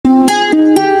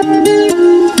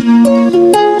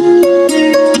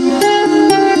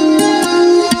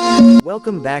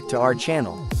Welcome back to our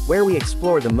channel, where we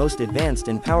explore the most advanced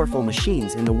and powerful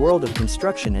machines in the world of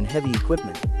construction and heavy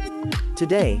equipment.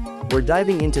 Today, we're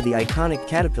diving into the iconic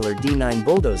Caterpillar D9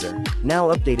 Bulldozer, now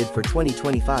updated for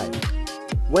 2025.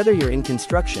 Whether you're in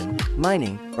construction,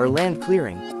 mining, or land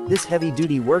clearing, this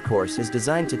heavy-duty workhorse is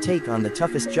designed to take on the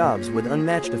toughest jobs with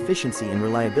unmatched efficiency and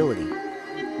reliability.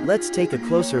 Let's take a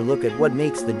closer look at what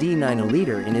makes the D9 a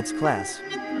leader in its class.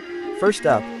 First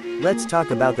up, let's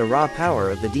talk about the raw power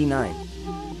of the D9.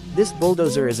 This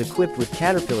bulldozer is equipped with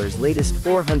Caterpillar's latest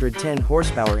 410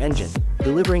 horsepower engine,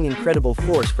 delivering incredible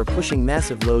force for pushing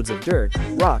massive loads of dirt,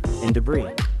 rock, and debris.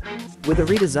 With a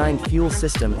redesigned fuel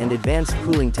system and advanced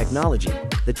cooling technology,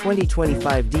 the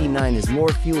 2025 D9 is more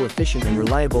fuel efficient and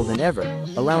reliable than ever,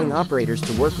 allowing operators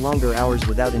to work longer hours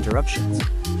without interruptions.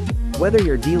 Whether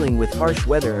you're dealing with harsh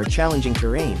weather or challenging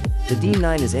terrain, the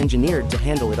D9 is engineered to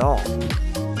handle it all.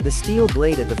 The steel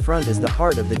blade at the front is the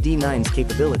heart of the D9's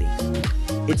capability.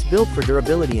 It's built for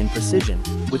durability and precision,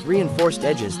 with reinforced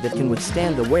edges that can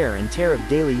withstand the wear and tear of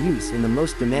daily use in the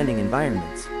most demanding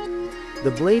environments.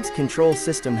 The blade's control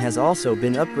system has also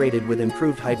been upgraded with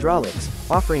improved hydraulics,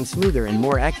 offering smoother and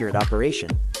more accurate operation.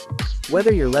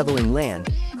 Whether you're leveling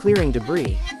land, clearing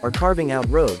debris, or carving out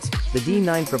roads, the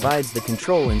D9 provides the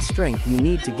control and strength you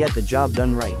need to get the job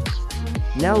done right.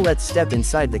 Now let's step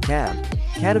inside the cab.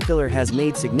 Caterpillar has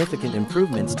made significant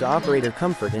improvements to operator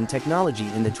comfort and technology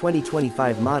in the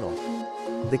 2025 model.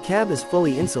 The cab is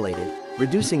fully insulated,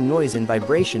 reducing noise and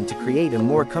vibration to create a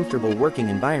more comfortable working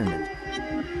environment.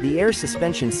 The air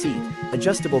suspension seat,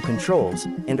 adjustable controls,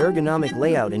 and ergonomic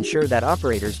layout ensure that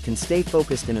operators can stay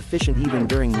focused and efficient even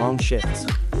during long shifts.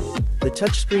 The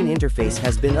touchscreen interface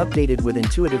has been updated with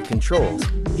intuitive controls,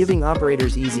 giving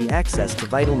operators easy access to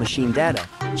vital machine data,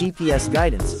 GPS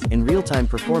guidance, and real-time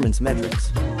performance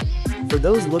metrics. For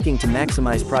those looking to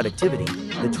maximize productivity,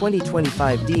 the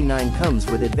 2025 D9 comes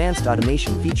with advanced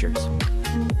automation features.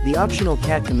 The optional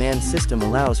CAT command system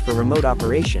allows for remote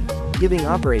operation, giving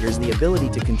operators the ability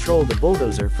to control the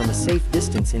bulldozer from a safe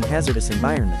distance in hazardous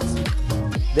environments.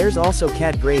 There's also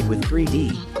CAT Grade with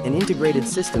 3D, an integrated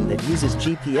system that uses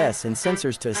GPS and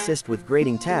sensors to assist with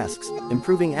grading tasks,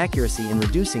 improving accuracy and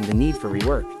reducing the need for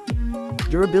rework.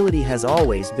 Durability has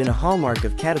always been a hallmark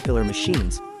of Caterpillar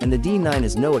machines, and the D9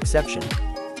 is no exception.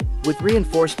 With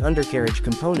reinforced undercarriage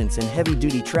components and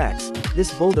heavy-duty tracks,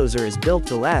 this bulldozer is built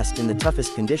to last in the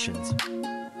toughest conditions.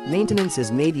 Maintenance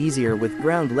is made easier with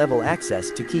ground-level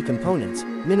access to key components,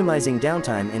 minimizing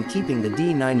downtime and keeping the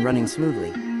D9 running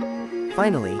smoothly.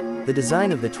 Finally, the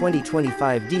design of the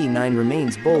 2025 D9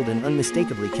 remains bold and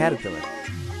unmistakably Caterpillar.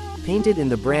 Painted in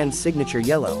the brand's signature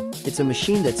yellow, it's a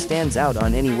machine that stands out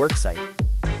on any worksite.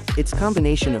 Its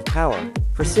combination of power,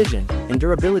 precision, and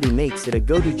durability makes it a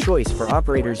go-to choice for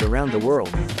operators around the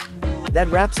world. That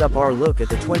wraps up our look at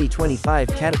the 2025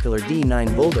 Caterpillar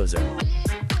D9 Bulldozer.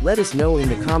 Let us know in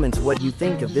the comments what you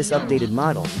think of this updated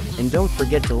model, and don't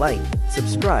forget to like,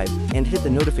 subscribe, and hit the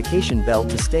notification bell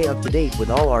to stay up to date with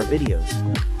all our videos.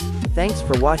 Thanks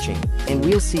for watching, and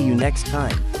we'll see you next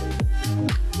time.